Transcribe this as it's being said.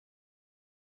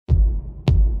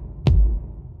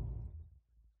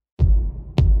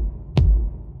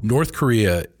North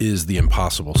Korea is the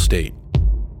impossible state.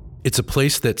 It's a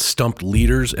place that stumped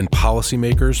leaders and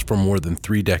policymakers for more than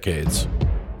 3 decades.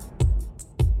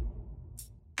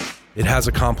 It has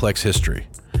a complex history,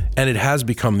 and it has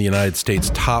become the United States'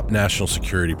 top national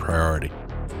security priority.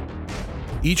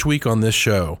 Each week on this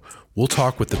show, we'll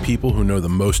talk with the people who know the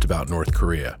most about North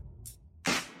Korea.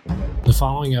 The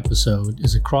following episode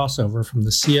is a crossover from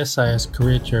the CSIS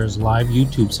Korea Chair's live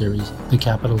YouTube series, The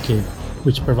Capitol Cable,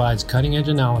 which provides cutting-edge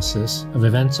analysis of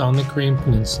events on the Korean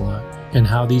Peninsula and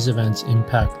how these events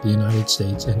impact the United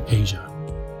States and Asia.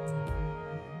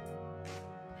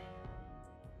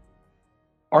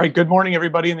 All right, good morning,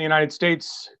 everybody in the United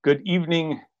States. Good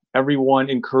evening, everyone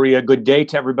in Korea. Good day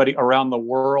to everybody around the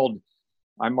world.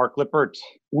 I'm Mark Lippert.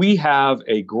 We have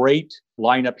a great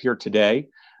lineup here today.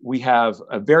 We have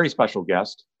a very special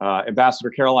guest,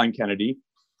 Ambassador Caroline Kennedy.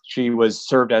 She was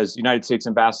served as United States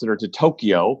Ambassador to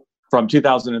Tokyo from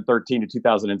 2013 to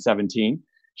 2017.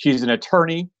 She's an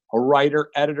attorney, a writer,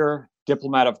 editor,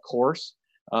 diplomat, of course.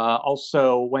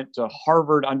 Also went to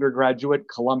Harvard undergraduate,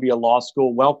 Columbia Law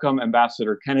School. Welcome,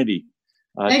 Ambassador Kennedy.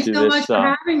 Thanks so much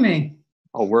for having me.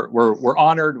 Oh, we're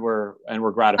honored. We're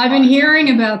gratified. I've been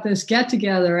hearing about this get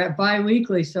together at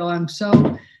biweekly, so I'm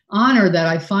so honored that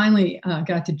I finally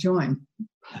got to join.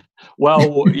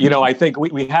 Well, I think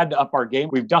we had to up our game.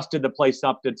 We've dusted the place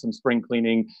up, did some spring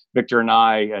cleaning, Victor and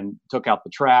I, and took out the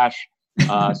trash.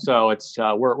 So it's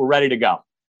we're ready to go.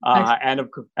 And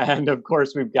of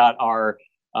course, we've got our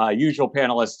usual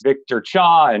panelists, Victor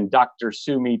Cha and Dr.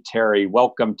 Sumi Terry.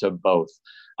 Welcome to both.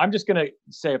 I'm just going to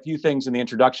say a few things in the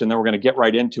introduction, then we're going to get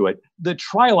right into it. The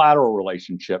trilateral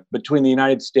relationship between the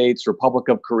United States, Republic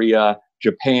of Korea,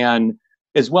 Japan,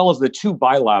 as well as the two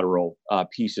bilateral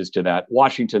pieces to that,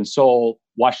 Washington, Seoul,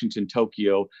 Washington,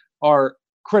 Tokyo, are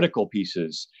critical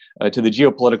pieces to the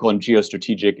geopolitical and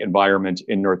geostrategic environment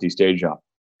in Northeast Asia.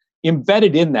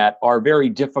 Embedded in that are very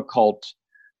difficult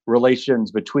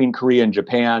relations between Korea and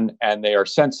Japan, and they are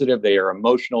sensitive, they are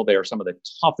emotional, they are some of the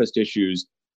toughest issues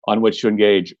on which to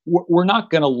engage. We're not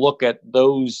going to look at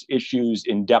those issues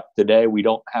in depth today. We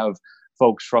don't have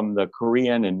folks from the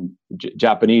Korean and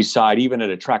Japanese side, even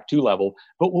at a track 2 level.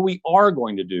 But what we are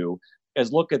going to do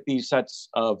is look at these sets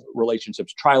of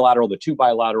relationships, trilateral, the two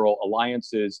bilateral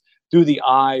alliances, through the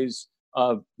eyes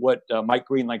of what Mike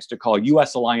Green likes to call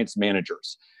U.S. alliance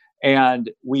managers. And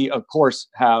we, of course,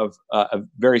 have a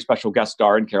very special guest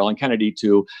star in Caroline Kennedy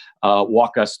to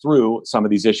walk us through some of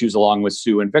these issues along with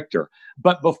Sue and Victor.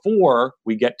 But before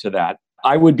we get to that,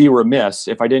 I would be remiss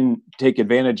if I didn't take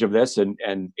advantage of this and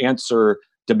answer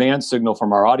demand signal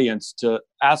from our audience to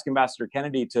ask Ambassador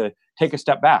Kennedy to take a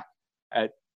step back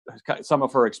at some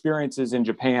of her experiences in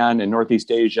Japan and Northeast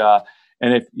Asia.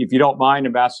 And if you don't mind,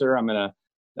 Ambassador, I'm going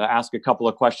to ask a couple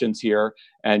of questions here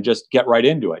and just get right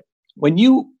into it. When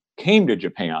you came to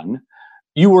Japan,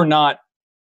 you were not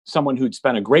someone who'd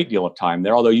spent a great deal of time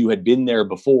there, although you had been there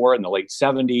before in the late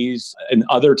 70s and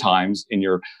other times in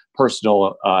your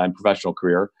personal and professional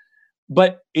career.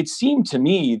 But it seemed to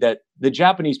me that the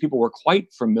Japanese people were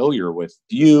quite familiar with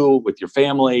you, with your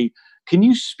family. Can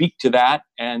you speak to that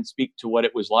and speak to what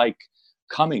it was like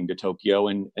coming to Tokyo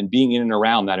and being in and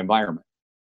around that environment?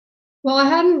 Well, I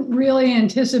hadn't really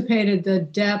anticipated the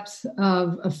depth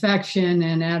of affection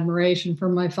and admiration for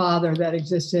my father that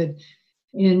existed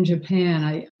in Japan.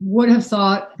 I would have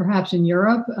thought perhaps in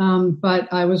Europe,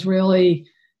 but I was really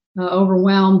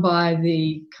overwhelmed by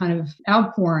the kind of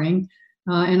outpouring.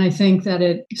 And I think that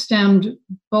it stemmed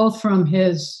both from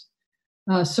his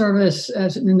service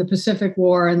in the Pacific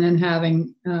War, and then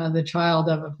having the child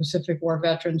of a Pacific War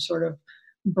veteran sort of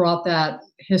brought that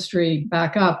history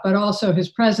back up, but also his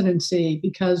presidency,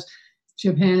 because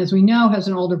Japan, as we know, has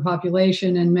an older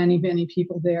population, and many, many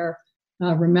people there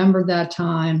remembered that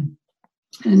time.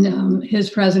 And his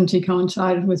presidency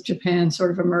coincided with Japan's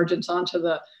sort of emergence onto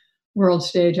the world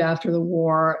stage after the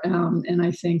war. And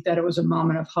I think that it was a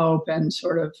moment of hope and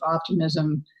sort of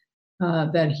optimism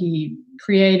that he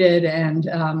created.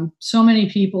 And so many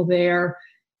people there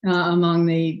among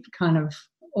the kind of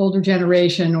older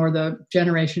generation or the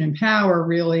generation in power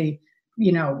really,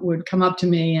 would come up to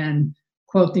me and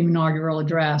quote the inaugural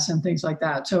address and things like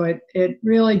that. So it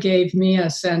really gave me a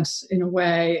sense, in a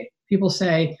way. People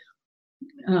say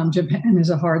Japan is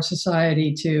a hard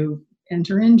society to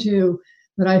enter into,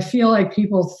 but I feel like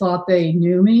people thought they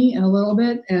knew me a little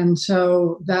bit. And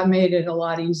so that made it a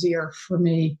lot easier for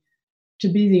me to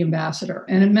be the ambassador.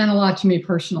 And it meant a lot to me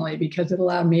personally, because it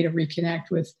allowed me to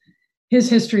reconnect with his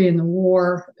history in the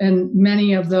war. And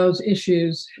many of those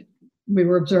issues, we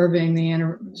were observing the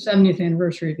 70th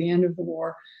anniversary of the end of the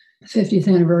war, 50th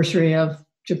anniversary of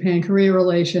Japan-Korea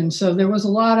relations. So there was a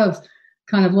lot of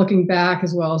kind of looking back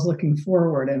as well as looking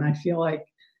forward. And I feel like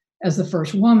as the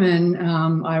first woman,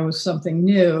 I was something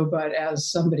new, but as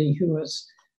somebody who was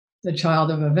the child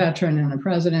of a veteran and a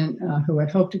president who had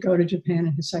hoped to go to Japan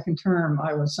in his second term,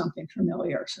 I was something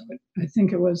familiar. So I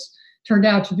think it turned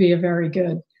out to be a very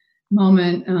good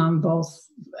moment.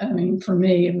 For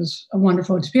me, it was a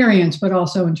wonderful experience, but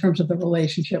also in terms of the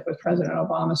relationship with President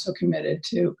Obama, so committed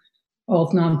to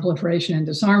both nonproliferation and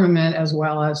disarmament, as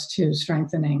well as to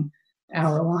strengthening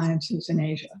our alliances in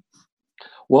Asia.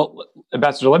 Well,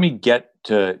 Ambassador, let me get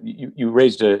to, you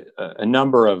raised a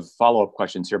number of follow-up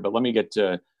questions here, but let me get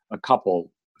to a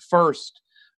couple. First,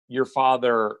 your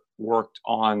father worked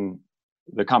on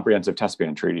the Comprehensive Test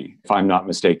Ban Treaty, if I'm not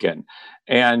mistaken.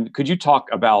 And could you talk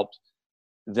about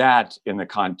that in the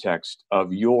context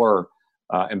of your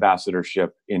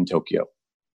ambassadorship in Tokyo?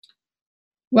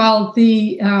 Well,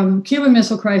 the Cuban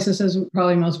Missile Crisis, as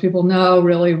probably most people know,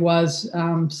 really was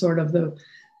sort of the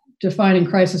defining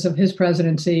crisis of his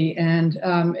presidency. And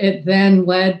it then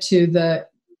led to the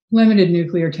Limited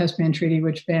Nuclear Test Ban Treaty,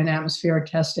 which banned atmospheric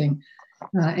testing,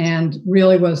 and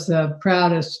really was the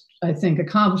proudest, I think,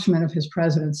 accomplishment of his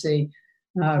presidency,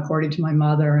 according to my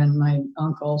mother and my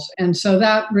uncles. And so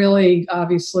that really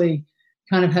obviously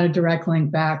kind of had a direct link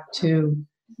back to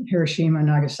Hiroshima and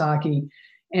Nagasaki.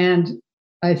 And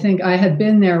I think I had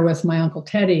been there with my Uncle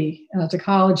Teddy as a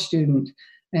college student.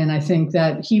 And I think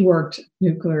that he worked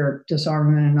nuclear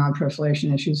disarmament and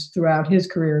nonproliferation issues throughout his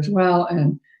career as well.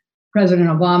 And President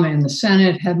Obama in the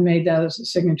Senate had made that as a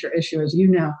signature issue, as you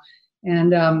know.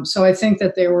 And so I think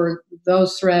that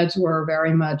those threads were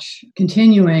very much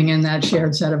continuing in that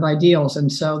shared set of ideals.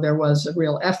 And so there was a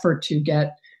real effort to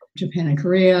get Japan and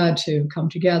Korea to come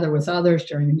together with others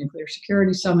during the Nuclear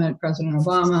Security Summit, President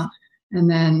Obama, and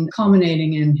then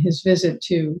culminating in his visit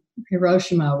to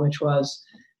Hiroshima, which was,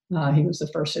 he was the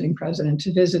first sitting president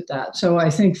to visit that. So I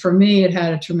think for me, it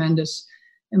had a tremendous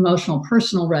emotional,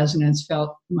 personal resonance.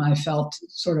 I felt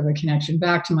sort of a connection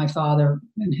back to my father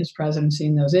and his presidency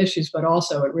and those issues, but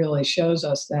also it really shows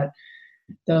us that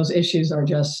those issues are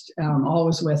just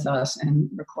always with us and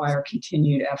require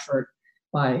continued effort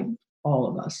by all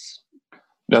of us.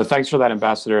 No, thanks for that,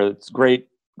 Ambassador. It's great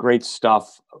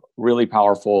stuff, really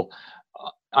powerful.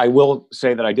 I will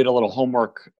say that I did a little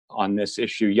homework on this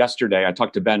issue yesterday. I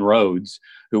talked to Ben Rhodes,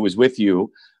 who was with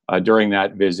you during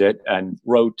that visit and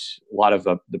wrote a lot of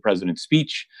the president's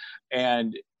speech.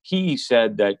 And he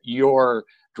said that your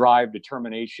drive,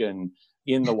 determination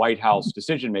in the White House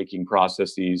decision-making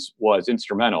processes was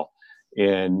instrumental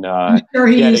in I'm sure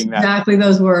he used exactly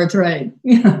those words, right?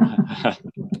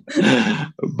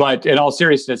 But in all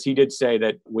seriousness, he did say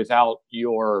that without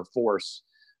your force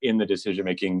in the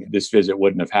decision-making, this visit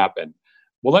wouldn't have happened.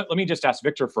 Well, let me just ask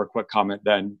Victor for a quick comment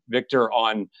then. Victor,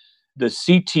 on the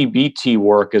CTBT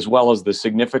work, as well as the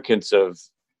significance of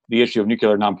the issue of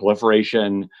nuclear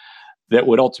nonproliferation that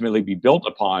would ultimately be built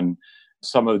upon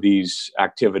some of these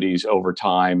activities over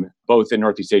time, both in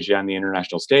Northeast Asia and the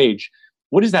international stage.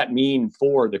 What does that mean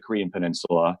for the Korean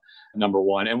Peninsula, number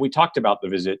one? And we talked about the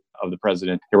visit of the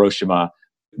president to Hiroshima.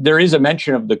 There is a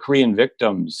mention of the Korean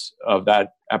victims of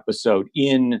that episode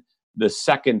in the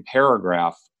second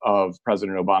paragraph of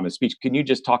President Obama's speech. Can you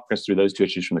just talk us through those two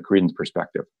issues from the Korean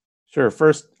perspective? Sure.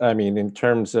 First, in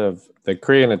terms of the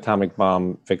Korean atomic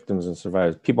bomb victims and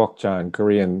survivors, Pibokcha in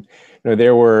Korean,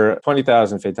 there were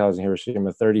 20,000 fatalities in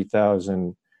Hiroshima,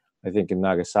 30,000, I think, in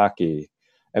Nagasaki.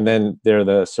 And then there are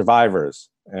the survivors.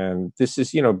 And this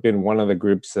has, been one of the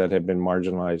groups that have been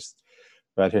marginalized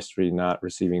throughout history, not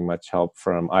receiving much help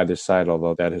from either side,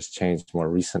 although that has changed more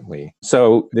recently.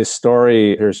 So this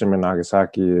story, Hiroshima and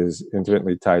Nagasaki, is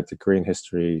intimately tied to Korean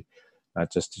history, not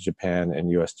just to Japan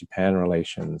and U.S.-Japan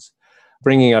relations.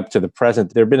 Bringing up to the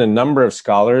present, there have been a number of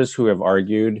scholars who have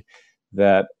argued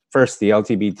that first the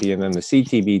LTBT and then the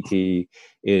CTBT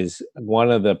is one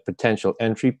of the potential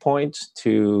entry points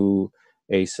to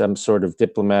some sort of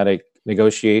diplomatic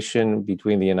negotiation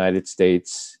between the United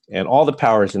States and all the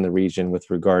powers in the region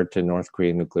with regard to North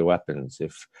Korean nuclear weapons.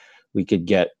 If we could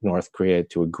get North Korea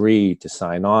to agree to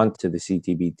sign on to the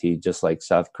CTBT, just like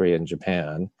South Korea and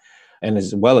Japan, and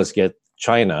as well as get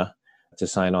China to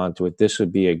sign on to it, this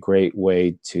would be a great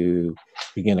way to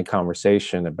begin a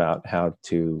conversation about how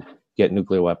to get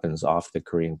nuclear weapons off the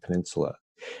Korean Peninsula.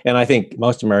 And I think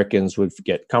most Americans would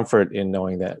get comfort in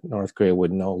knowing that North Korea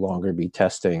would no longer be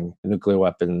testing nuclear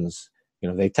weapons.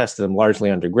 They tested them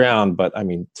largely underground, but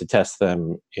to test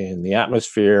them in the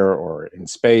atmosphere or in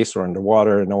space or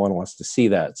underwater, no one wants to see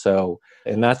that. So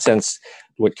in that sense,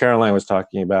 what Caroline was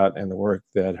talking about and the work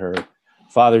that her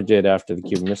father did after the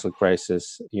Cuban Missile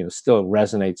Crisis, still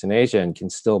resonates in Asia and can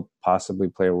still possibly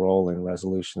play a role in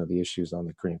resolution of the issues on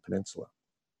the Korean Peninsula.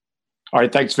 All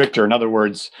right, thanks, Victor. In other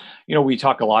words, we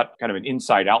talk a lot, kind of an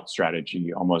inside-out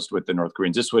strategy almost with the North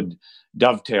Koreans. This would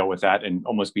dovetail with that and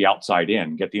almost be outside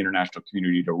in, get the international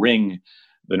community to ring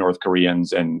the North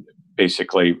Koreans and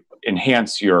basically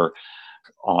enhance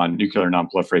on nuclear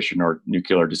nonproliferation or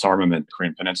nuclear disarmament,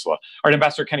 Korean Peninsula. All right,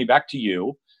 Ambassador Kenney, back to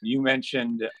you. You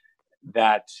mentioned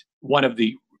that one of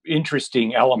the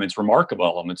interesting elements, remarkable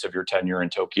elements of your tenure in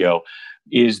Tokyo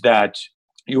is that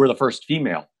you were the first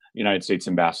female United States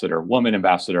ambassador, woman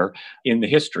ambassador in the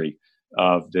history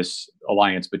of this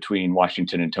alliance between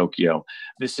Washington and Tokyo.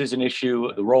 This is an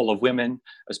issue, the role of women,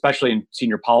 especially in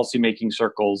senior policymaking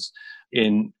circles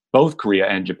in both Korea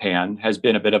and Japan, has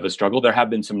been a bit of a struggle. There have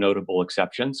been some notable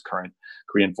exceptions, current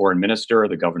Korean foreign minister,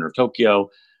 the governor of Tokyo,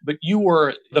 but you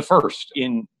were the first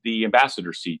in the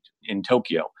ambassador seat in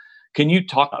Tokyo. Can you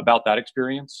talk about that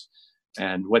experience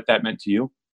and what that meant to you?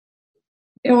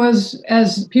 It was,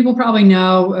 as people probably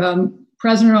know,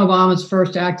 President Obama's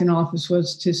first act in office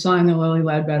was to sign the Lilly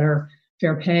Ledbetter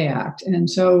Fair Pay Act. And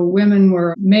so women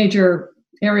were a major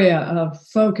area of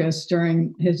focus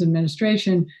during his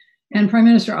administration. And Prime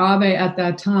Minister Abe at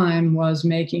that time was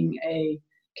making a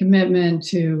commitment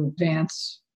to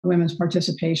advance women's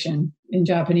participation in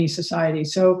Japanese society.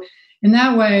 So in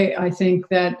that way, I think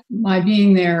that my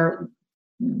being there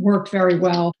worked very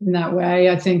well in that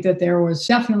way. I think that there was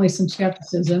definitely some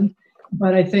skepticism,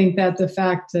 but I think that the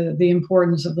fact that the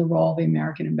importance of the role of the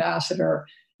American ambassador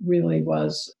really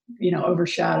was,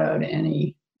 overshadowed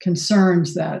any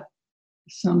concerns that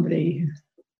somebody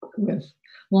with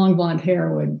long blonde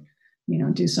hair would,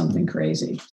 do something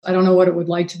crazy. I don't know what it would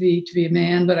like to be a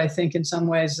man, but I think in some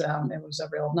ways it was a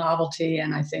real novelty.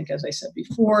 And I think, as I said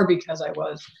before, because I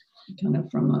was kind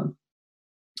of from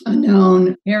a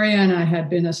known area and I had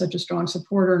been such a strong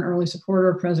supporter, an early supporter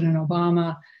of President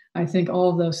Obama, I think all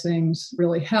of those things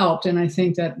really helped. And I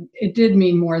think that it did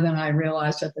mean more than I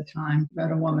realized at the time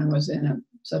that a woman was in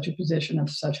such a position of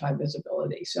such high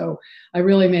visibility. So I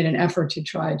really made an effort to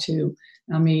try to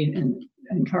meet and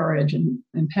encourage and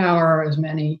empower as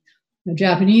many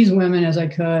Japanese women as I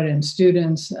could, and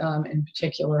students, in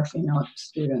particular, female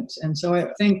students. And so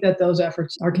I think that those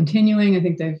efforts are continuing. I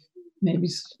think they've maybe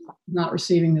not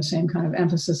receiving the same kind of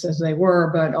emphasis as they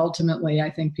were, but ultimately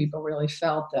I think people really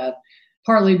felt that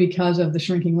partly because of the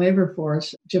shrinking labor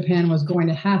force, Japan was going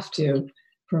to have to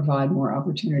provide more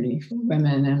opportunity for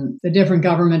women. And the different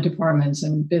government departments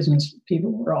and business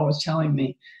people were always telling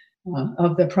me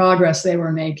of the progress they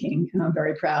were making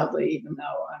very proudly, even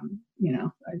though,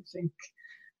 I think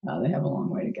they have a long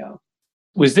way to go.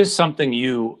 Was this something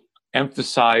you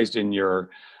emphasized in your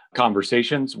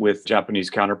conversations with Japanese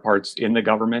counterparts in the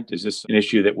government? Is this an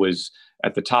issue that was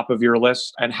at the top of your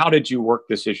list? And how did you work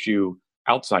this issue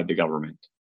outside the government?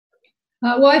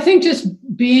 Well, I think just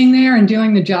being there and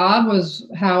doing the job was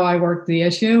how I worked the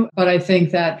issue. But I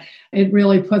think that it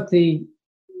really put the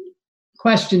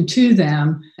question to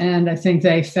them. And I think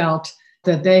they felt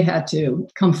that they had to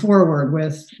come forward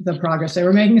with the progress they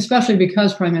were making, especially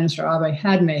because Prime Minister Abe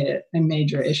had made it a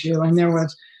major issue. And there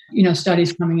was,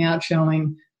 studies coming out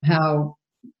showing how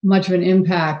much of an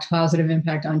impact, positive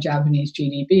impact on Japanese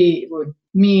GDP would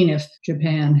mean if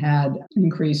Japan had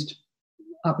increased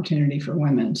opportunity for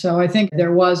women. So I think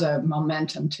there was a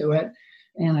momentum to it.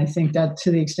 And I think that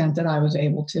to the extent that I was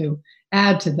able to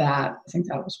add to that, I think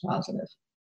that was positive.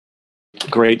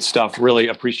 Great stuff. Really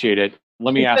appreciate it.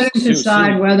 Let me ask Sue.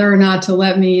 Decide whether or not to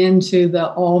let me into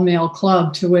the all-male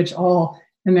club to which all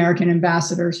American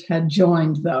ambassadors had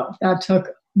joined, though. That took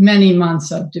many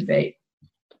months of debate.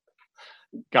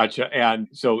 Gotcha. And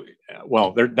so,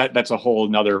 well, that's a whole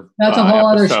nother That's a whole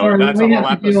other story. We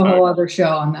have to do a whole other show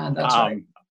on that. That's right.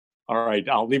 All right.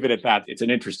 I'll leave it at that. It's an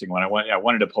interesting one. I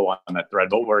wanted to pull on that thread,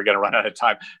 but we're going to run out of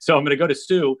time. So I'm going to go to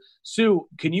Sue. Sue,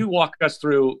 can you walk us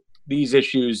through these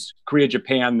issues, Korea,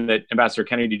 Japan, that Ambassador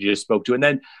Kennedy just spoke to? And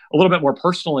then a little bit more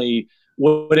personally,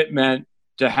 what it meant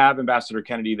to have Ambassador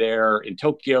Kennedy there in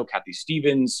Tokyo, Kathy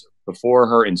Stevens before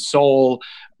her in Seoul,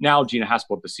 now Gina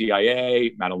Haspel at the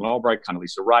CIA, Madeleine Albright,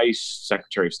 Condoleezza Rice,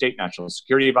 Secretary of State, National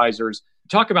Security Advisors.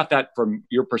 Talk about that from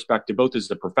your perspective, both as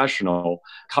a professional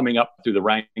coming up through the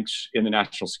ranks in the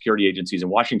national security agencies in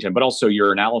Washington, but also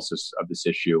your analysis of this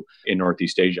issue in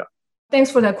Northeast Asia.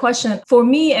 Thanks for that question. For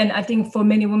me, and I think for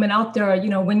many women out there,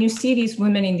 when you see these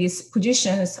women in these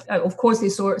positions, of course, they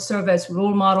serve as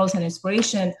role models and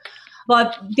inspiration.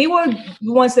 But they were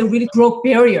the ones that really broke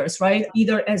barriers, right?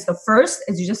 Either as the first,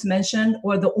 as you just mentioned,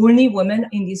 or the only women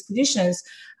in these positions.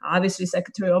 Obviously,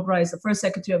 Secretary Albright is the first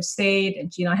Secretary of State,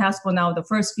 and Gina Haspel now the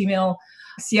first female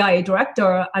CIA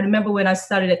director. I remember when I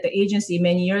started at the agency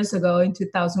many years ago in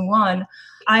 2001,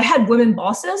 I had women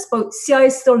bosses, but CIA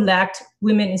still lacked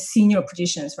women in senior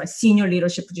positions, right? Senior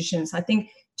leadership positions. I think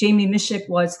Jamie Mishik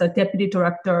was the deputy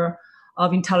director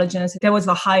of intelligence. That was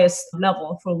the highest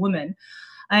level for women.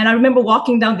 And I remember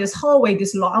walking down this hallway,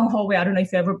 this long hallway. I don't know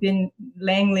if you've ever been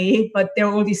Langley, but there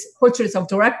were all these portraits of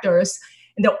directors,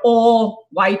 and they're all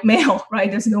white male,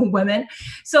 right? There's no women.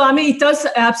 So, I mean, it does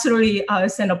absolutely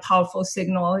send a powerful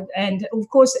signal. And of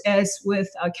course, as with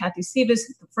Kathy Stevens,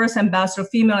 the first ambassador,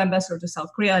 female ambassador to South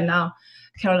Korea, and now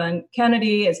Caroline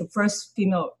Kennedy as the first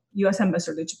female U.S.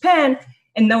 ambassador to Japan.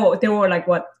 And now there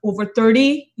were over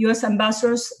 30 U.S.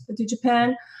 ambassadors to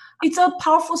Japan. It's a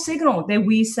powerful signal that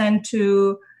we send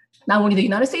to not only the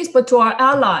United States, but to our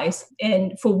allies.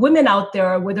 And for women out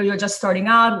there, whether you're just starting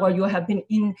out or you have been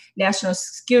in national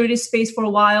security space for a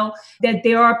while, that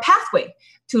there are a pathway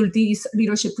to these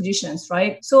leadership positions,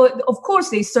 right? So, of course,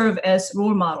 they serve as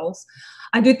role models.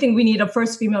 I do think we need a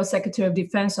first female Secretary of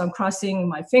Defense, so I'm crossing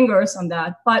my fingers on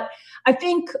that. But I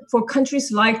think for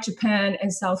countries like Japan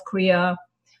and South Korea,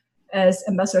 as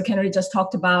Ambassador Kennedy just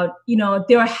talked about,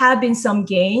 there have been some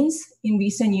gains in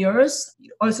recent years.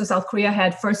 Also, South Korea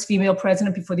had first female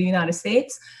president before the United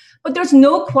States. But there's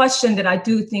no question that I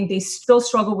do think they still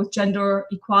struggle with gender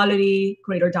equality,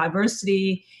 greater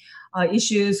diversity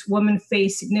issues. Women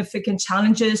face significant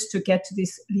challenges to get to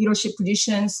these leadership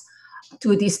positions,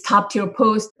 to these top tier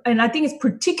posts. And I think it's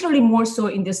particularly more so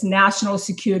in this national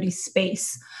security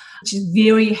space, which is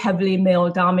very heavily male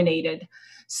dominated.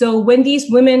 So when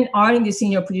these women are in these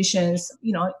senior positions,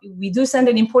 we do send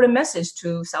an important message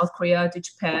to South Korea, to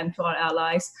Japan, to our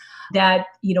allies, that,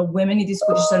 women in these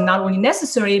positions are not only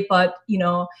necessary, but,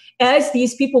 as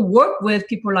these people work with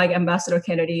people like Ambassador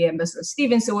Kennedy, Ambassador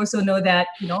Stevens, they also know that,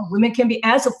 women can be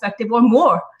as effective or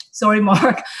more,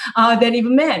 Mark, than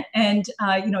even men. And,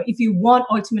 if you want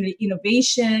ultimately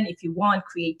innovation, if you want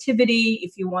creativity,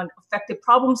 if you want effective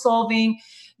problem solving,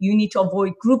 you need to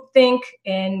avoid groupthink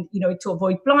and, to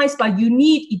avoid blind spot.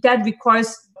 That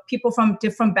requires people from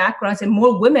different backgrounds and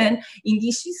more women in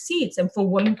these seats, and for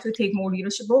women to take more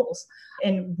leadership roles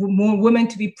and more women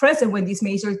to be present when these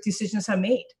major decisions are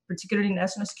made, particularly in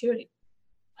national security.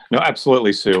 No,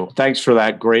 absolutely, Sue. Thanks for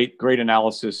that. Great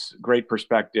analysis, great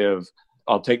perspective.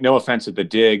 I'll take no offense at the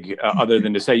dig, other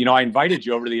than to say, I invited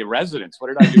you over to the residence. What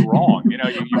did I do wrong? You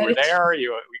were there.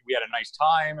 We had a nice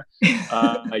time.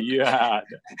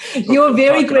 You were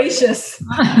very gracious.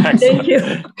 Thank you.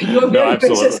 You were very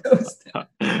gracious host.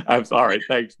 I'm sorry.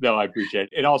 Thanks. No, I appreciate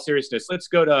it. In all seriousness, let's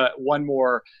go to one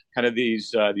more kind of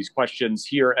these questions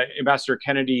here. Ambassador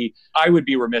Kennedy, I would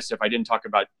be remiss if I didn't talk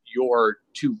about your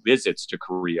 2 visits to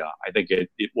Korea. I think it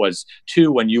was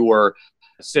 2 when you were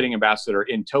sitting ambassador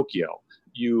in Tokyo.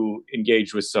 You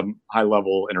engaged with some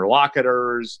high-level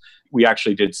interlocutors. We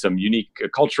actually did some unique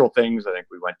cultural things. I think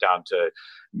we went down to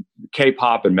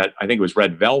K-pop and met, I think it was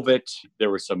Red Velvet. There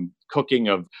was some cooking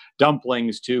of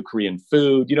dumplings too, Korean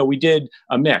food. We did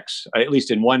a mix, at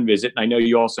least in one visit. And I know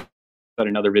you also had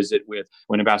another visit with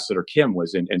when Ambassador Kim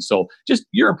was in Seoul. Just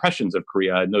your impressions of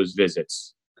Korea and those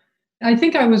visits. I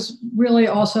think I was really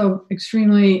also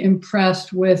extremely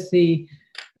impressed with the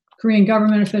Korean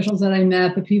government officials that I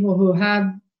met, the people who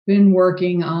have been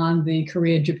working on the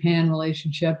Korea-Japan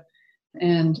relationship,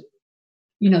 and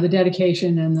the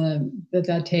dedication and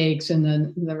that takes, and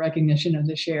the recognition of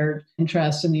the shared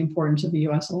interests and the importance of the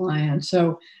U.S. alliance.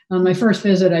 So on my first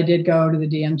visit, I did go to the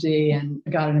DMZ and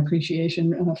got an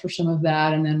appreciation for some of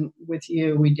that. And then with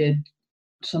you, we did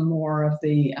some more of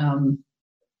the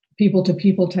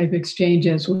people-to-people type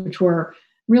exchanges, which were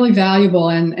really valuable.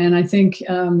 And I think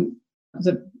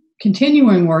the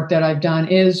continuing work that I've done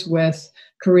is with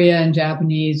Korea and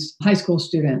Japanese high school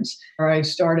students, where I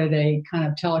started a kind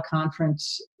of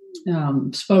teleconference,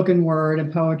 spoken word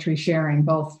and poetry sharing.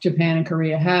 Both Japan and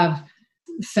Korea have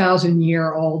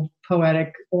 1,000-year-old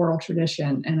poetic oral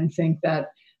tradition. And I think that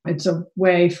it's a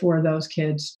way for those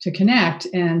kids to connect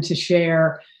and to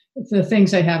share the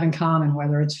things they have in common,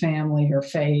 whether it's family or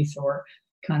faith or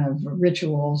kind of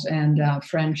rituals and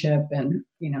friendship and,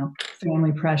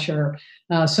 family pressure.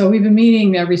 So we've been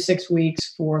meeting every 6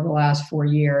 weeks for the last 4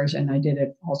 years. And I did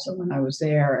it also when I was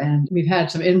there. And we've had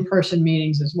some in-person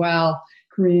meetings as well.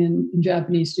 Korean and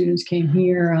Japanese students came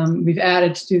here. We've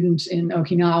added students in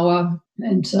Okinawa.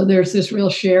 And so there's this real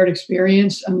shared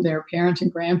experience of their parents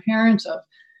and grandparents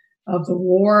of the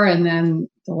war and then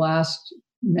the last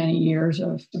many years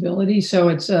of stability. So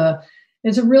it's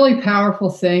it's a really powerful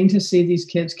thing to see these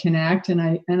kids connect. And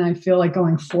I feel like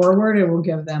going forward, it will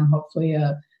give them hopefully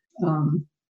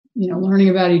learning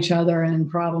about each other and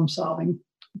problem solving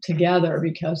together,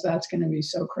 because that's going to be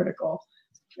so critical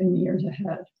in the years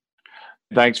ahead.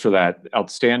 Thanks for that.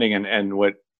 Outstanding. And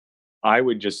what I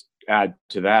would just add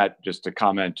to that, just to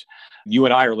comment, you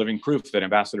and I are living proof that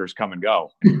ambassadors come and go,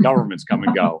 governments come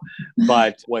and go.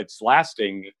 But what's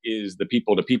lasting is the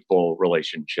people-to-people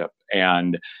relationship.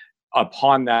 And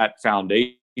upon that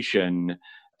foundation,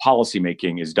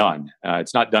 policymaking is done.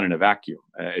 It's not done in a vacuum,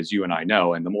 as you and I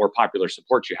know. And the more popular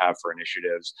support you have for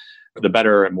initiatives, the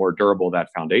better and more durable that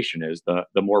foundation is, the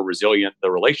more resilient the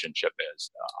relationship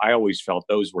is. I always felt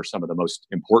those were some of the most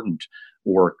important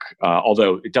work,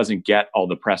 although it doesn't get all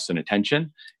the press and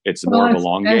attention. It's more of a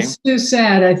long game. As Stu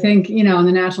said, I think, in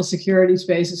the national security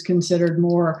space is considered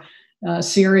more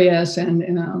serious and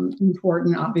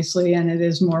important, obviously, and it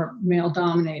is more male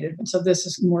dominated. So this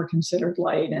is more considered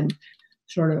light and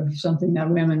sort of something that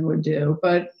women would do,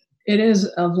 but it is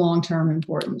of long-term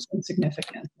importance and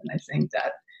significance. And I think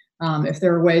that if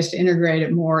there are ways to integrate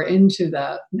it more into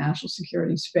the national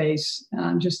security space,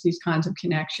 just these kinds of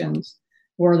connections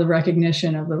or the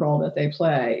recognition of the role that they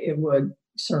play, it would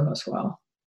serve us well.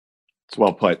 It's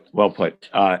well put. Well put.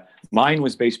 Mine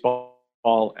was baseball,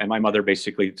 and my mother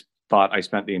basically thought I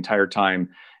spent the entire time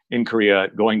in Korea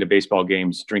going to baseball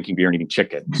games, drinking beer, and eating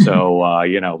chicken. So,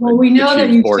 Well, we know that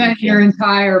you spent your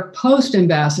entire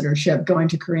post-ambassadorship going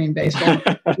to Korean baseball,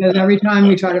 because every time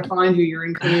we try to find you, you're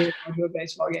in Korea going to a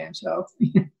baseball game. So,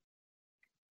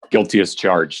 guilty as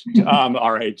charged.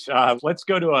 All right, let's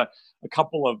go to a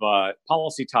couple of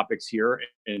policy topics here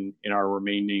in our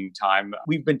remaining time.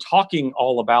 We've been talking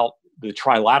all about the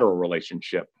trilateral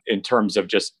relationship in terms of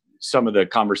just some of the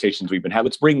conversations we've been having.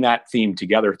 Let's bring that theme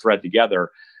together, thread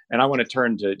together. And I want to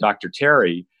turn to Dr.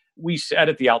 Terry. We said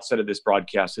at the outset of this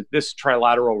broadcast that this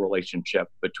trilateral relationship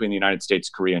between the United States,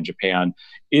 Korea, and Japan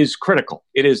is critical.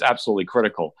 It is absolutely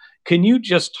critical. Can you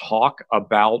just talk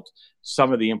about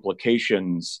some of the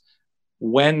implications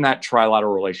when that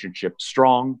trilateral relationship is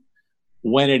strong,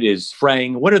 when it is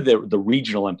fraying? What are the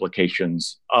regional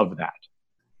implications of that?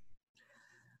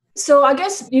 So I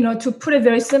guess, to put it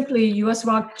very simply,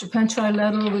 U.S.-ROK-Japan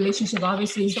trilateral relationship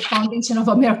obviously is the foundation of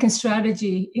American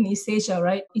strategy in East Asia,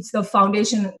 right? It's the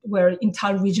foundation where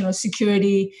entire regional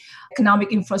security,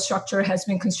 economic infrastructure has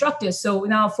been constructed. So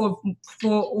now for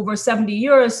over 70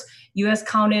 years, U.S.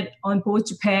 counted on both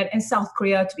Japan and South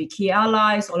Korea to be key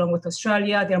allies, along with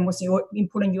Australia. They're most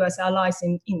important U.S. allies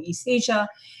in East Asia.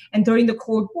 And during the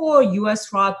Cold War,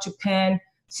 U.S.-ROK-Japan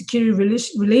security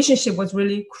relationship was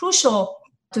really crucial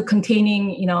to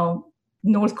containing,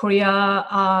 North Korea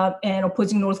and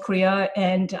opposing North Korea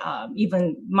and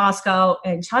even Moscow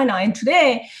and China. And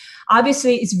today,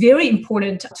 obviously, it's very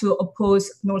important to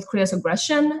oppose North Korea's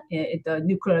aggression, the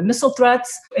nuclear missile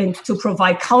threats, and to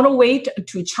provide counterweight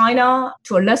to China,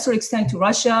 to a lesser extent to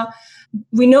Russia.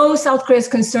 We know South Korea's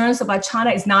concerns about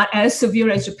China is not as severe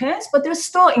as Japan's, but there's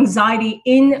still anxiety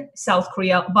in South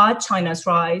Korea about China's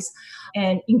rise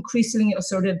and increasingly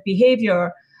assertive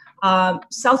behavior.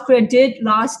 South Korea did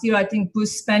last year, I think,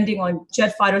 boost spending on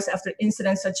jet fighters after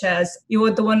incidents such as the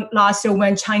one last year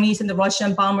when Chinese and the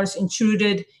Russian bombers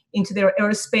intruded into their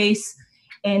airspace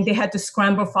and they had to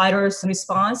scramble fighters in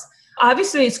response.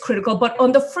 Obviously, it's critical. But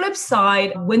on the flip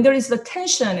side, when there is the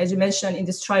tension, as you mentioned, in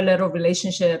this trilateral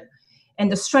relationship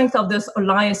and the strength of this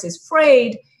alliance is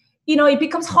frayed, it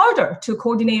becomes harder to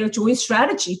coordinate a joint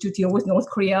strategy to deal with North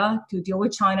Korea, to deal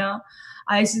with China.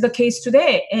 As is the case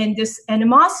today. And this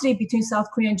animosity between South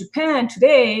Korea and Japan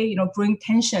today, growing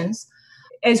tensions,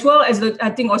 as well as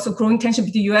I think also growing tension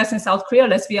between the U.S. and South Korea,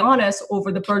 let's be honest,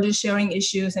 over the burden sharing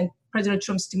issues and President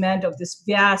Trump's demand of this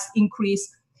vast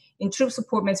increase in troop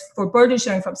support for burden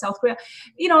sharing from South Korea.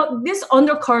 This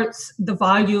undercuts the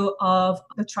value of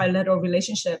the trilateral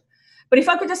relationship. But if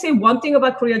I could just say one thing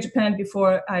about Korea-Japan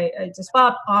before I just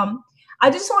stop, I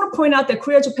just want to point out that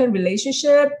Korea-Japan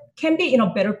relationship can be in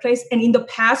a better place. And in the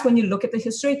past, when you look at the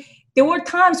history, there were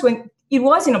times when it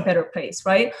was in a better place,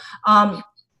 right?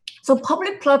 So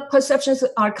public perceptions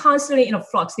are constantly in a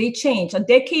flux. They change. A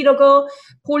decade ago,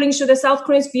 polling showed that South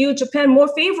Koreans viewed Japan more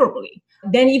favorably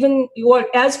than even or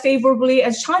as favorably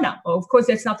as China. Well, of course,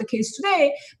 that's not the case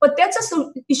today. But that's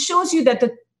it shows you that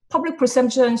the public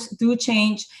perceptions do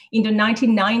change. In the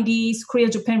 1990s,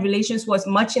 Korea-Japan relations was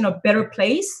much in a better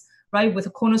place, right? With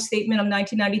the Kono Statement of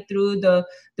 1990 through the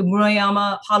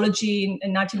Murayama Apology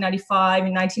in 1995,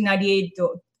 in 1998,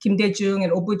 the Kim Dae-jung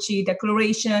and Obuchi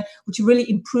Declaration, which really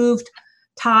improved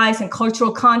ties and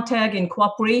cultural contact and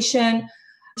cooperation,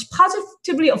 which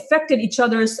positively affected each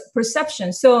other's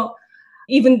perception. So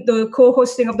even the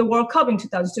co-hosting of the World Cup in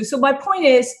 2002. So my point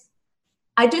is,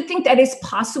 I do think that it's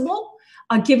possible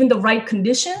given the right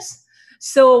conditions.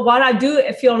 So while I do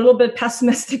feel a little bit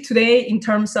pessimistic today in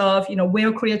terms of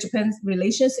where Korea-Japan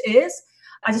relations is,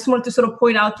 I just wanted to sort of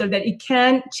point out there that it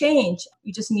can change.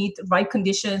 We just need the right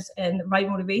conditions and right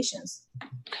motivations.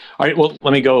 All right. Well,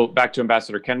 let me go back to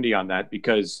Ambassador Kennedy on that,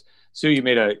 because Sue, you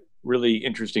made a really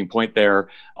interesting point there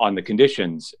on the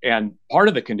conditions. And part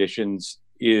of the conditions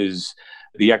is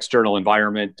the external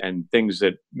environment and things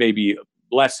that may be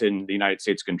less in the United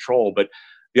States' control. But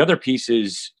the other piece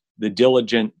is the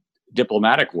diligent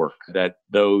diplomatic work that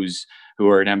those who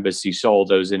are in Embassy Seoul,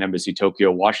 those in Embassy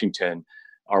Tokyo, Washington,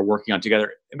 are working on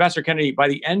together. Ambassador Kennedy, by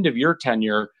the end of your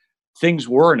tenure, things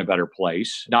were in a better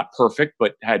place. Not perfect,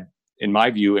 but had, in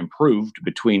my view, improved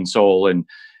between Seoul and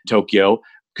Tokyo.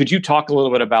 Could you talk a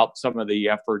little bit about some of the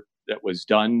effort that was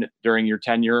done during your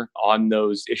tenure on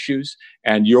those issues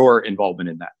and your involvement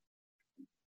in that?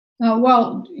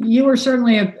 Well, you were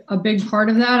certainly a big part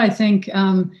of that. I think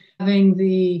having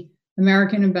the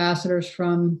American ambassadors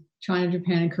from China,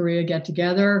 Japan, and Korea get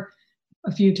together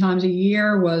a few times a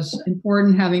year was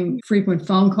important. Having frequent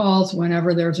phone calls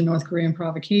whenever there's a North Korean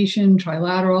provocation,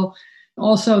 trilateral.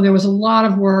 Also, there was a lot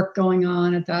of work going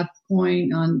on at that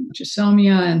point on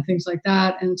GSOMIA and things like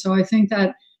that. And so I think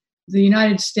that the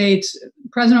United States,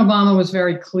 President Obama was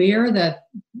very clear that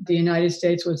the United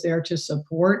States was there to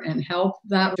support and help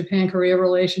that Japan-Korea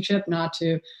relationship, not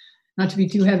to be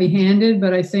too heavy-handed.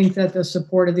 But I think that the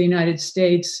support of the United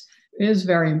States is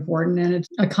very important, and it's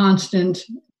a constant,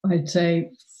 I'd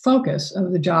say, focus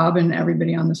of the job, and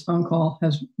everybody on this phone call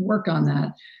has worked on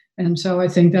that. And so I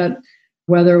think that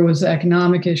whether it was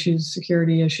economic issues,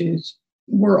 security issues,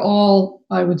 were all,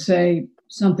 I would say,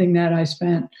 something that I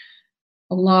spent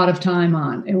a lot of time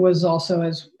on. It was also,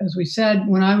 as we said,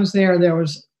 when I was there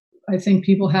was, I think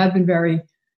people had been very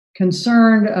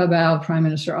concerned about Prime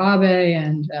Minister Abe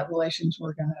and that relations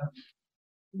were going to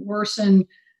worsen.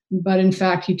 But in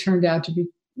fact, he turned out to be,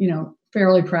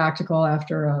 fairly practical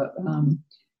after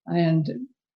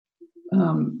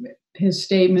his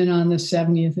statement on the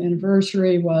 70th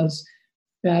anniversary was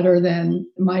better than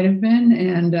it might have been.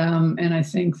 And I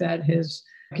think that his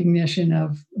recognition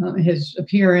of his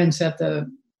appearance at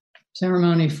the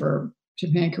ceremony for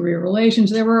Japan-Korea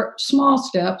relations, there were small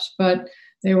steps, but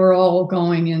they were all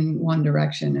going in one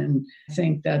direction. And I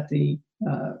think that the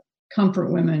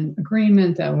Comfort Women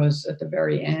agreement that was at the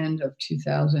very end of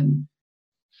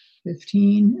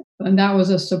 2015, and that was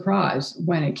a surprise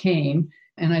when it came.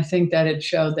 And I think that it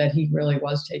showed that he really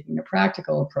was taking a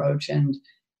practical approach, and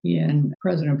he and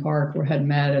President Park had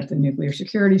met at the Nuclear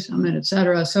Security Summit, et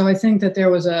cetera. So I think that there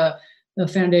was the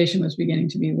foundation was beginning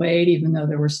to be laid, even though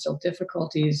there were still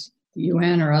difficulties, the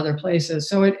UN or other places.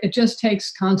 So it just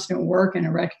takes constant work and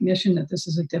a recognition that this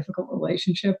is a difficult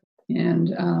relationship,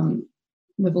 and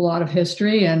with a lot of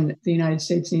history, and the United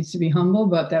States needs to be humble,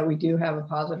 but that we do have a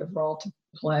positive role to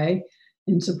play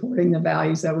in supporting the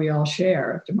values that we all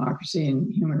share, democracy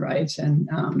and human rights and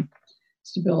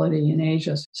stability in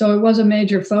Asia. So it was a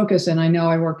major focus, and I know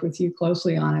I worked with you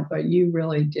closely on it, but you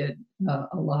really did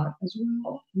a lot as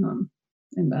well,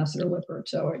 Ambassador Lippert.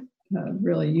 So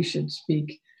really, you should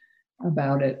speak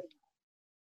about it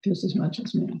just as much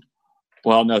as me.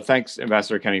 Well, no, thanks,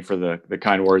 Ambassador Kennedy, for the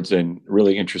kind words and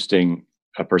really interesting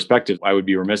perspective. I would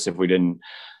be remiss if we didn't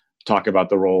talk about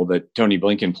the role that Tony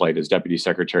Blinken played as Deputy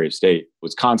Secretary of State.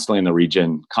 Was constantly in the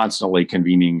region, constantly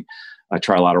convening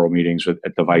trilateral meetings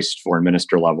at the Vice Foreign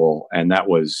Minister level, and that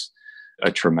was a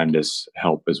tremendous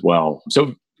help as well.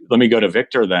 So let me go to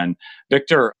Victor then.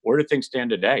 Victor, where do things stand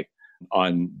today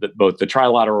on both the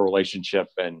trilateral relationship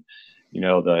and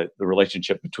the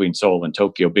relationship between Seoul and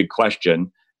Tokyo? Big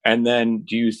question. And then,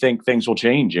 do you think things will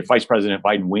change if Vice President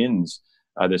Biden wins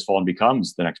this fall and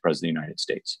becomes the next president of the United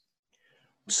States?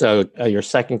 So your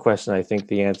second question, I think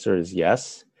the answer is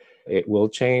yes. It will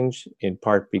change, in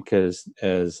part because,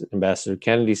 as Ambassador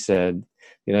Kennedy said,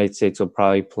 the United States will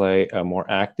probably play a more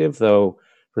active, though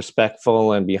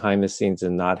respectful and behind the scenes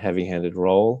and not heavy-handed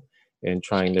role in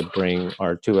trying to bring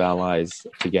our two allies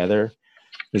together.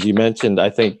 As you mentioned, I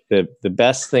think the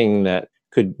best thing that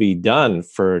could be done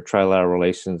for trilateral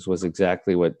relations was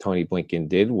exactly what Tony Blinken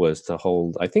did, was to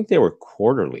hold, I think they were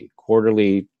quarterly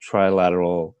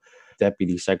trilateral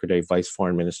Deputy Secretary, Vice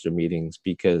Foreign Minister meetings,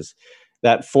 because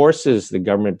that forces the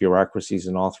government bureaucracies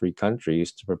in all three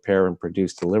countries to prepare and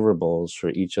produce deliverables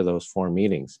for each of those four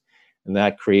meetings. And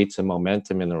that creates a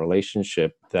momentum in the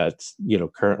relationship that's,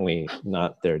 currently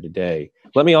not there today.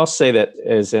 Let me also say that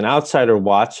as an outsider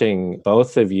watching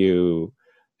both of you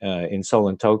in Seoul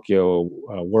and Tokyo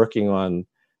working on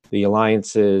the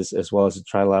alliances as well as the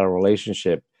trilateral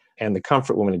relationship and the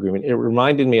Comfort Women Agreement, it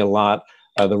reminded me a lot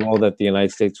of the role that the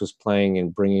United States was playing in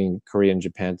bringing Korea and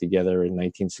Japan together in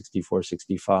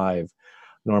 1964-65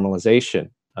 normalization,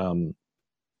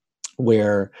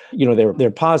 where, there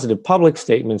are positive public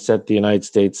statements that the United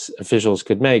States officials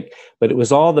could make, but it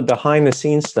was all the behind the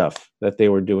scenes stuff that they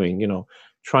were doing,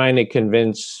 trying to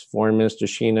convince Foreign Minister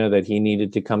Shina that he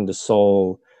needed to come to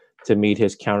Seoul to meet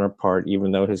his counterpart,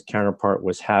 even though his counterpart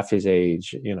was half his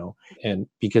age, and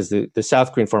because the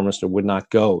South Korean foreign minister would not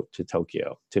go to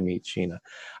Tokyo to meet Shina.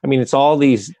 I mean, it's all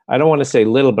these, I don't want to say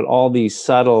little, but all these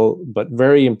subtle but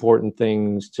very important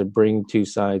things to bring two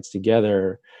sides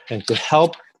together and to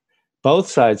help both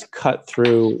sides cut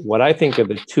through what I think are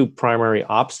the two primary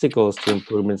obstacles to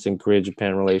improvements in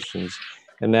Korea-Japan relations,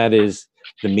 and that is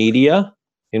the media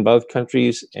in both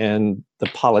countries and the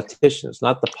politicians,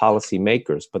 not the policy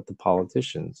makers, but the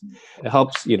politicians. It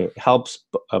helps,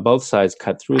 both sides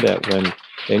cut through that when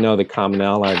they know the common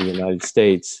ally, the United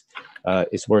States,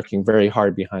 is working very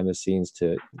hard behind the scenes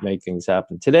to make things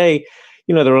happen. Today,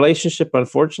 the relationship,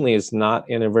 unfortunately, is not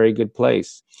in a very good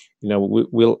place.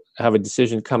 We'll have a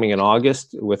decision coming in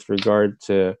August with regard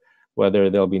to whether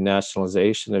there'll be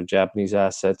nationalization of Japanese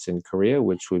assets in Korea,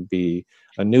 which would be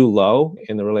a new low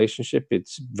in the relationship.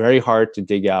 It's very hard to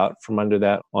dig out from under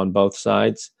that on both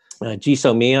sides.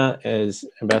 GSOMIA, as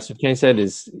Ambassador Kane said,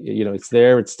 is, it's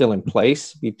there, it's still in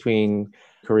place between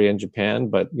Korea and Japan,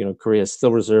 but, Korea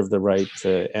still reserved the right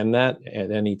to end that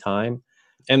at any time.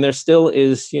 And there still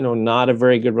is, not a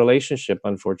very good relationship,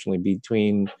 unfortunately,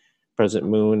 between President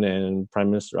Moon and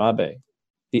Prime Minister Abe.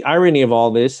 The irony of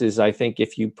all this is, I think,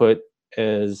 if you put,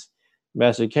 as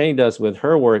Ambassador Kennedy does with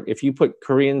her work, if you put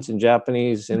Koreans and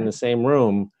Japanese in the same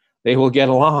room, they will get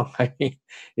along. I mean,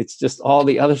 it's just all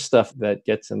the other stuff that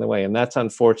gets in the way. And that's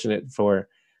unfortunate for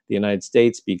the United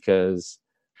States because,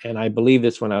 and I believe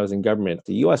this when I was in government,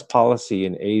 the U.S. policy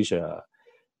in Asia,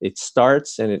 it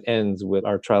starts and it ends with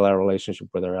our trilateral relationship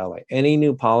with our ally. Any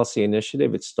new policy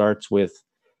initiative, it starts with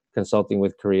consulting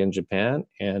with Korea and Japan,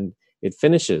 and it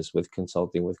finishes with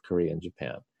consulting with Korea and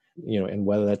Japan, and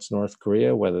whether that's North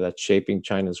Korea, whether that's shaping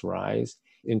China's rise.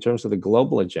 In terms of the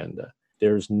global agenda,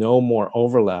 there's no more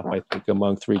overlap, I think,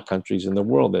 among three countries in the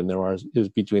world than there is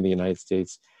between the United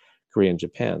States, Korea, and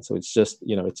Japan. So it's just,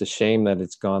 it's a shame that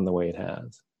it's gone the way it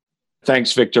has.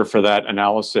 Thanks, Victor, for that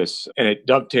analysis. And it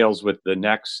dovetails with the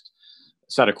next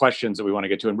set of questions that we want to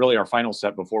get to, and really our final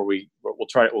set before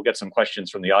we'll get some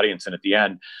questions from the audience in at the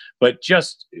end. But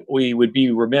just, we would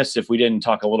be remiss if we didn't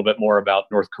talk a little bit more about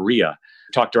North Korea.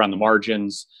 We talked around the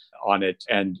margins on it,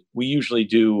 and we usually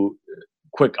do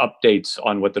quick updates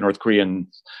on what the North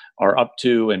Koreans are up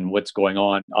to and what's going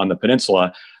on the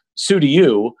peninsula. Sue, to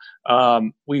you,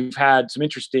 we've had some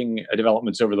interesting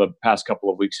developments over the past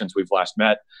couple of weeks since we've last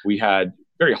met. We had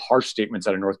very harsh statements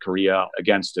out of North Korea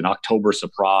against an October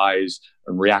surprise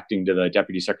and reacting to the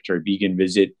Deputy Secretary Biegun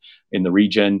visit in the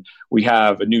region. We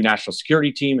have a new national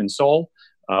security team in Seoul,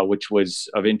 which was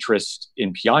of interest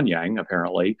in Pyongyang,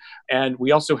 apparently. And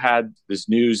we also had this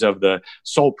news of the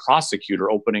Seoul prosecutor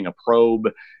opening a probe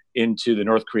into the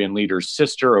North Korean leader's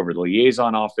sister over the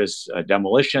liaison office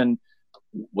demolition.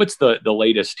 What's the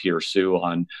latest here, Sue,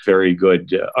 on very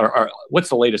good, or what's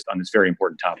the latest on this very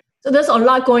important topic? So there's a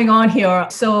lot going on here.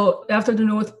 So after the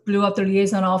North blew up the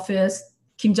liaison office,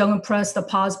 Kim Jong-un pressed the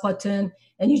pause button.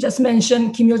 And you just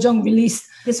mentioned Kim Yo-jong released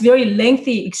this very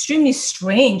lengthy, extremely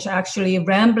strange, actually,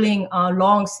 rambling,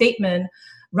 long statement.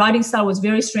 Writing style was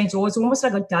very strange. It was almost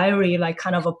like a diary, like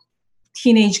kind of a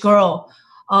teenage girl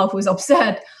who was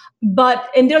upset.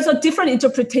 And there's a different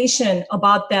interpretation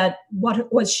about that. What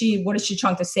is she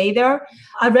trying to say there?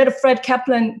 I read a Fred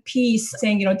Kaplan piece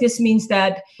saying, this means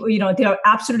that, they are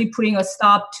absolutely putting a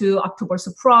stop to October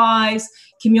surprise.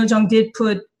 Kim Yo-jong did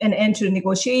put an end to the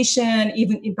negotiation,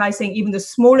 even by saying even the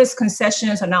smallest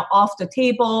concessions are now off the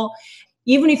table.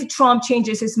 Even if Trump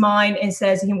changes his mind and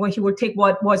says he will take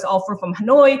what was offered from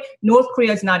Hanoi, North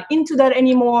Korea is not into that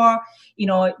anymore.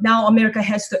 Now America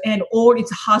has to end all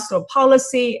its hostile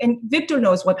policy. And Victor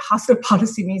knows what hostile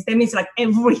policy means. That means like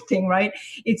everything, right?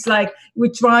 It's like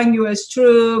withdrawing U.S.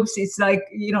 troops. It's like,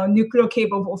 nuclear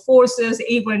capable forces,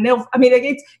 even,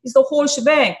 it's the whole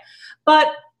shebang. But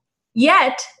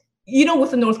yet,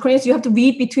 with the North Koreans, you have to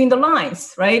read between the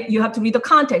lines, right? You have to read the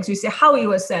context. You say how it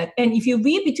was said. And if you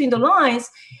read between the lines,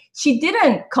 she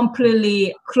didn't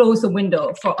completely close the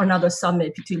window for another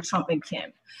summit between Trump and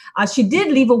Kim. She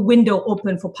did leave a window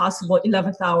open for possible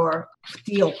 11th hour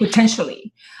deal,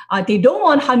 potentially. They don't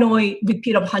want Hanoi,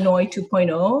 repeat of Hanoi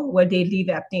 2.0, where they leave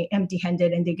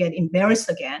empty-handed and they get embarrassed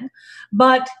again.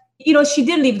 But she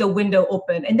did leave the window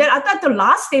open. And then I thought the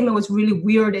last statement was really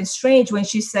weird and strange when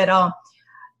she said, I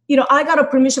got a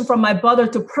permission from my brother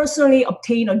to personally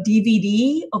obtain a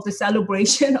DVD of the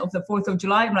celebration of the 4th of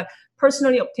July. I'm like,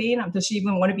 personally obtain? Does she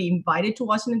even want to be invited to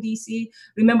Washington, D.C.?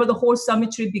 Remember, the whole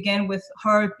summit trip began with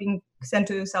her being sent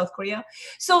to South Korea.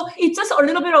 So it's just a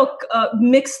little bit of a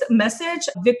mixed message.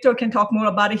 Victor can talk more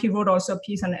about it. He wrote also a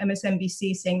piece on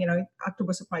MSNBC saying,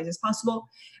 October surprise is possible.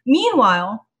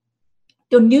 Meanwhile,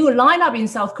 the new lineup in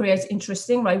South Korea is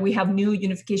interesting, right? We have new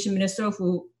unification minister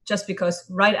who, just because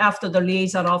right after the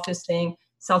liaison office thing,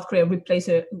 South Korea replaced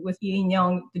it with Lee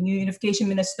In-young, the new unification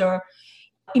minister.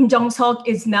 Im Jong-seok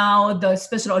is now the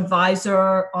special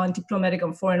advisor on diplomatic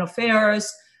and foreign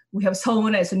affairs. We have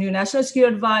Seon as a new national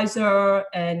security advisor,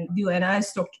 and new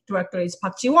NIS director is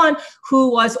Park Ji-won,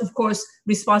 who was, of course,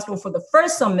 responsible for the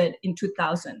first summit in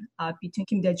 2000 between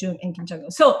Kim Dae-jung and Kim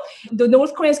Jong-un. So the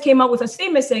North Koreans came out with a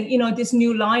statement saying, this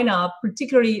new lineup,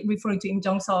 particularly referring to Im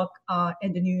Jong-seok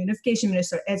and the new unification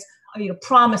minister, as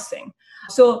promising.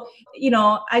 So,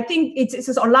 I think it's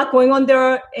just a lot going on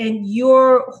there. And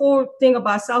your whole thing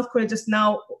about South Korea just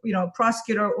now,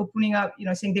 prosecutor opening up,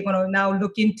 saying they're going to now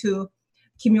look into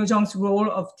Kim Yo-jong's role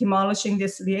of demolishing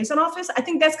this liaison office. I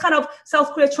think that's kind of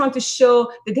South Korea trying to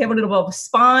show that they have a little bit of a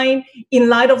spine in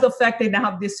light of the fact they now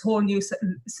have this whole new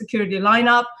security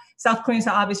lineup. South Koreans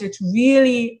are obviously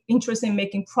really interested in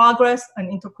making progress on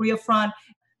inter-Korea front.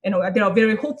 They are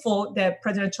very hopeful that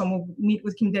President Trump will meet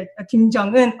with Kim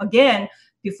Jong-un again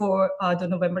before the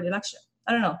November election.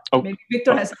 I don't know. Maybe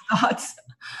Victor has some thoughts.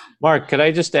 Mark, could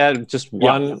I just add just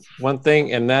one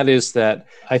thing? And that is that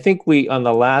I think on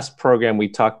the last program, we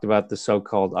talked about the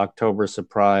so-called October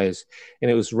surprise. And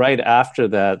it was right after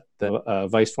that, the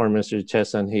Vice Foreign Minister Choi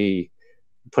Sun-hee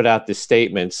put out this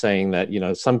statement saying that,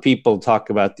 some people talk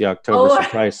about the October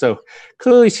surprise. So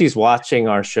clearly she's watching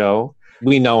our show.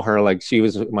 We know her, like she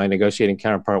was my negotiating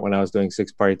counterpart when I was doing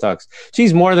Six Party Talks.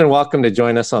 She's more than welcome to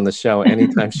join us on the show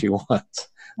anytime she wants.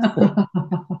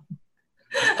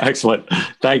 Excellent.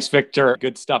 Thanks, Victor.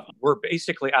 Good stuff. We're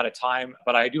basically out of time,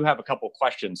 but I do have a couple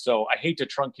questions. So I hate to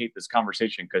truncate this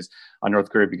conversation on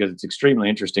North Korea because it's extremely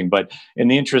interesting. But in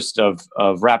the interest of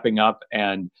wrapping up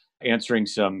and answering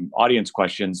some audience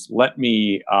questions, let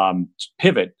me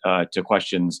pivot to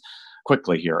questions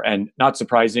quickly here. And not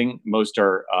surprising, most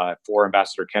are for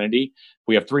Ambassador Kennedy.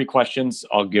 We have 3 questions.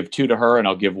 I'll give 2 to her and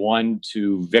I'll give 1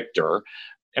 to Victor.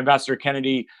 Ambassador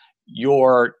Kennedy,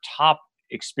 your top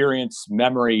experience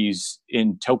memories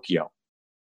in Tokyo?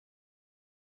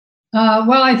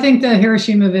 Well, I think the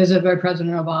Hiroshima visit by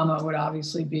President Obama would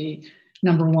obviously be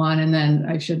number 1. And then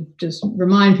I should just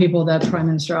remind people that Prime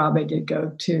Minister Abe did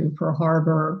go to Pearl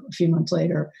Harbor a few months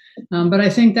later. But I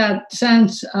think that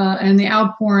sense and the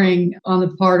outpouring on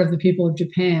the part of the people of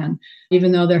Japan,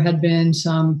 even though there had been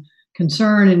some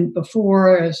concern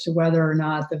before as to whether or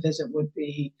not the visit would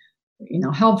be,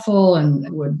 helpful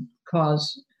and would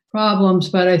cause problems.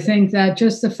 But I think that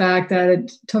just the fact that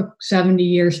it took 70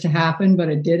 years to happen, but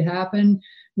it did happen,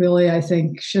 really, I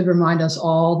think should remind us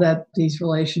all that these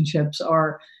relationships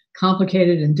are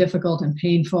complicated and difficult and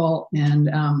painful, and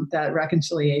that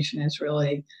reconciliation is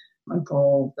really a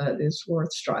goal that is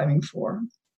worth striving for.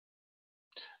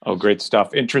 Oh, great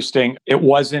stuff. Interesting. It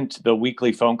wasn't the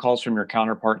weekly phone calls from your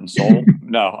counterpart in Seoul?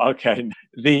 No. Okay.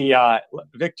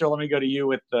 Victor, let me go to you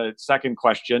with the second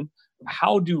question.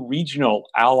 How do regional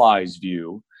allies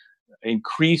view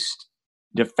increased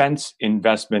defense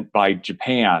investment by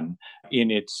Japan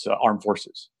in its armed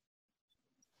forces?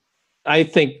 I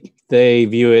think they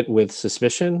view it with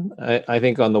suspicion. I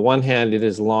think on the one hand, it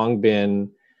has long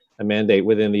been a mandate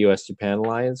within the U.S.-Japan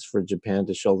alliance for Japan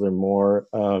to shoulder more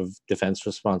of defense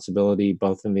responsibility,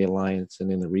 both in the alliance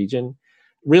and in the region.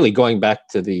 Really going back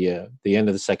to the end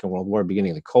of the Second World War,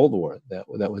 beginning of the Cold War, that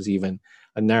was even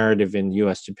a narrative in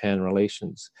U.S.-Japan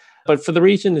relations. But for the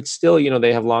region, it's still,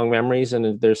 they have long memories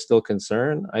and there's still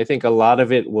concern. I think a lot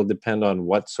of it will depend on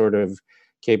what sort of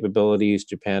capabilities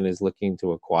Japan is looking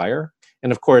to acquire.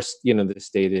 And of course, the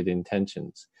stated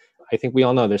intentions. I think we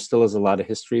all know there still is a lot of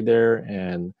history there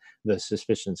and the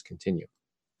suspicions continue.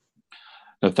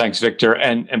 No, thanks, Victor.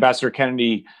 And Ambassador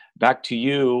Kennedy, back to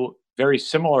you. Very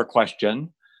similar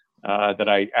question that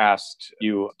I asked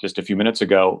you just a few minutes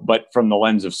ago, but from the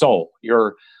lens of Seoul.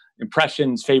 Your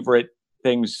impressions, favorite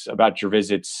things about your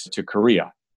visits to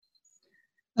Korea?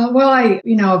 Well, I,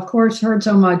 of course, heard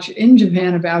so much in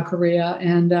Japan about Korea,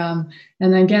 and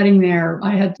then getting there,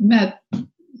 I had met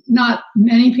not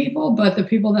many people, but the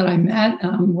people that I met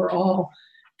were all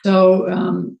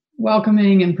so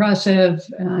welcoming, impressive,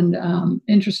 and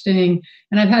interesting.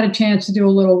 And I've had a chance to do a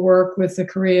little work with the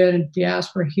Korean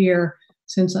diaspora here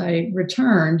since I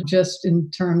returned, just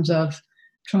in terms of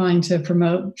trying to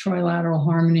promote trilateral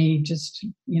harmony, just,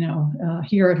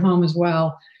 here at home as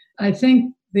well. I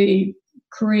think the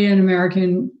Korean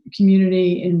American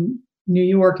community in New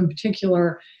York in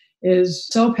particular is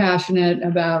so passionate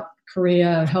about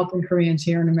Korea, helping Koreans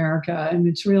here in America. And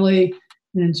it's really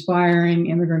an inspiring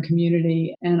immigrant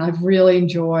community. And I've really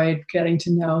enjoyed getting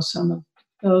to know some of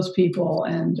those people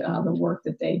and the work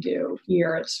that they do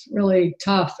here. It's really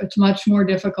tough. It's much more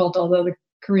difficult, although the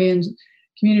Korean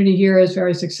community here is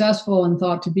very successful and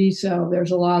thought to be so.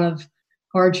 There's a lot of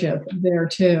hardship there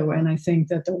too. And I think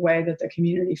that the way that the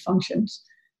community functions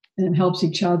and helps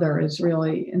each other is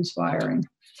really inspiring.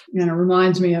 And it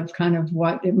reminds me of kind of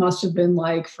what it must have been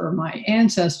like for my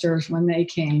ancestors when they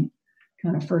came,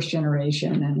 kind of first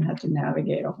generation, and had to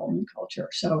navigate a whole new culture.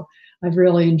 So I've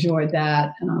really enjoyed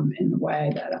that in a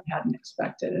way that I hadn't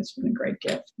expected. It's been a great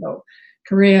gift. So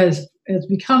Korea is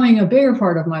becoming a bigger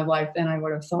part of my life than I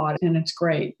would have thought, and it's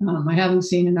great. I haven't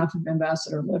seen enough of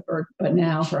Ambassador Lippert, but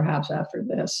now perhaps after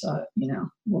this,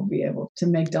 we'll be able to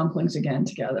make dumplings again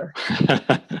together.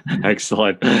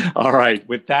 Excellent. All right.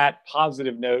 With that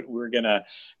positive note, we're going to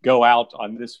go out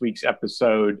on this week's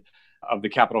episode of the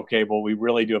Capitol Cable. We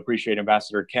really do appreciate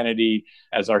Ambassador Kennedy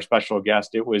as our special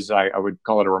guest. It was, I would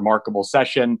call it a remarkable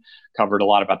session, covered a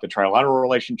lot about the trilateral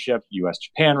relationship,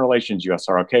 U.S.-Japan relations,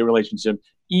 U.S.-ROK relationship,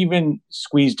 even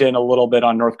squeezed in a little bit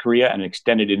on North Korea and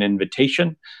extended an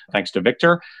invitation, thanks to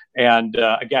Victor. And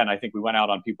again, I think we went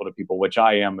out on people to people, which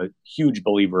I am a huge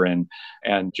believer in,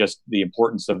 and just the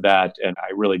importance of that. And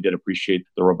I really did appreciate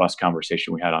the robust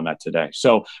conversation we had on that today.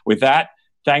 So with that,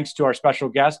 thanks to our special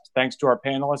guest. Thanks to our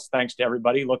panelists. Thanks to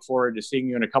everybody. Look forward to seeing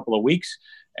you in a couple of weeks.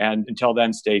 And until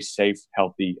then, stay safe,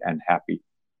 healthy, and happy.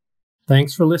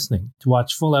 Thanks for listening. To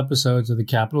watch full episodes of the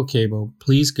Capitol Cable,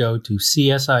 please go to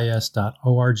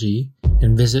csis.org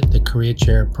and visit the Korea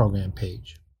Chair program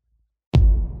page.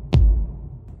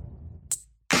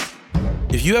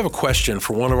 If you have a question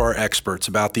for one of our experts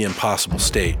about the impossible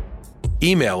state,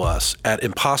 email us at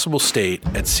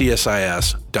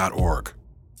impossiblestate@csis.org.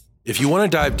 If you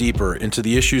want to dive deeper into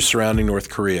the issues surrounding North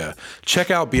Korea,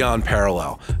 check out Beyond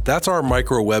Parallel. That's our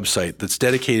micro website that's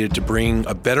dedicated to bringing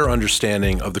a better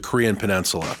understanding of the Korean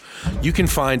Peninsula. You can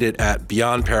find it at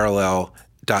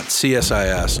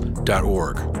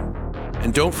beyondparallel.csis.org.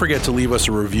 And don't forget to leave us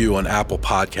a review on Apple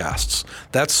Podcasts.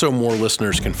 That's so more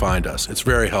listeners can find us. It's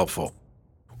very helpful.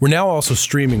 We're now also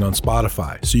streaming on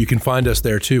Spotify, so you can find us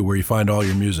there too, where you find all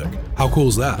your music. How cool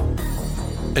is that?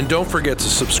 And don't forget to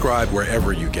subscribe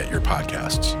wherever you get your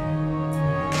podcasts.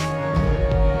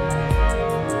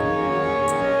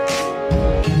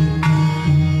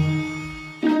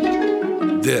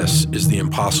 This is The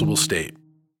Impossible State.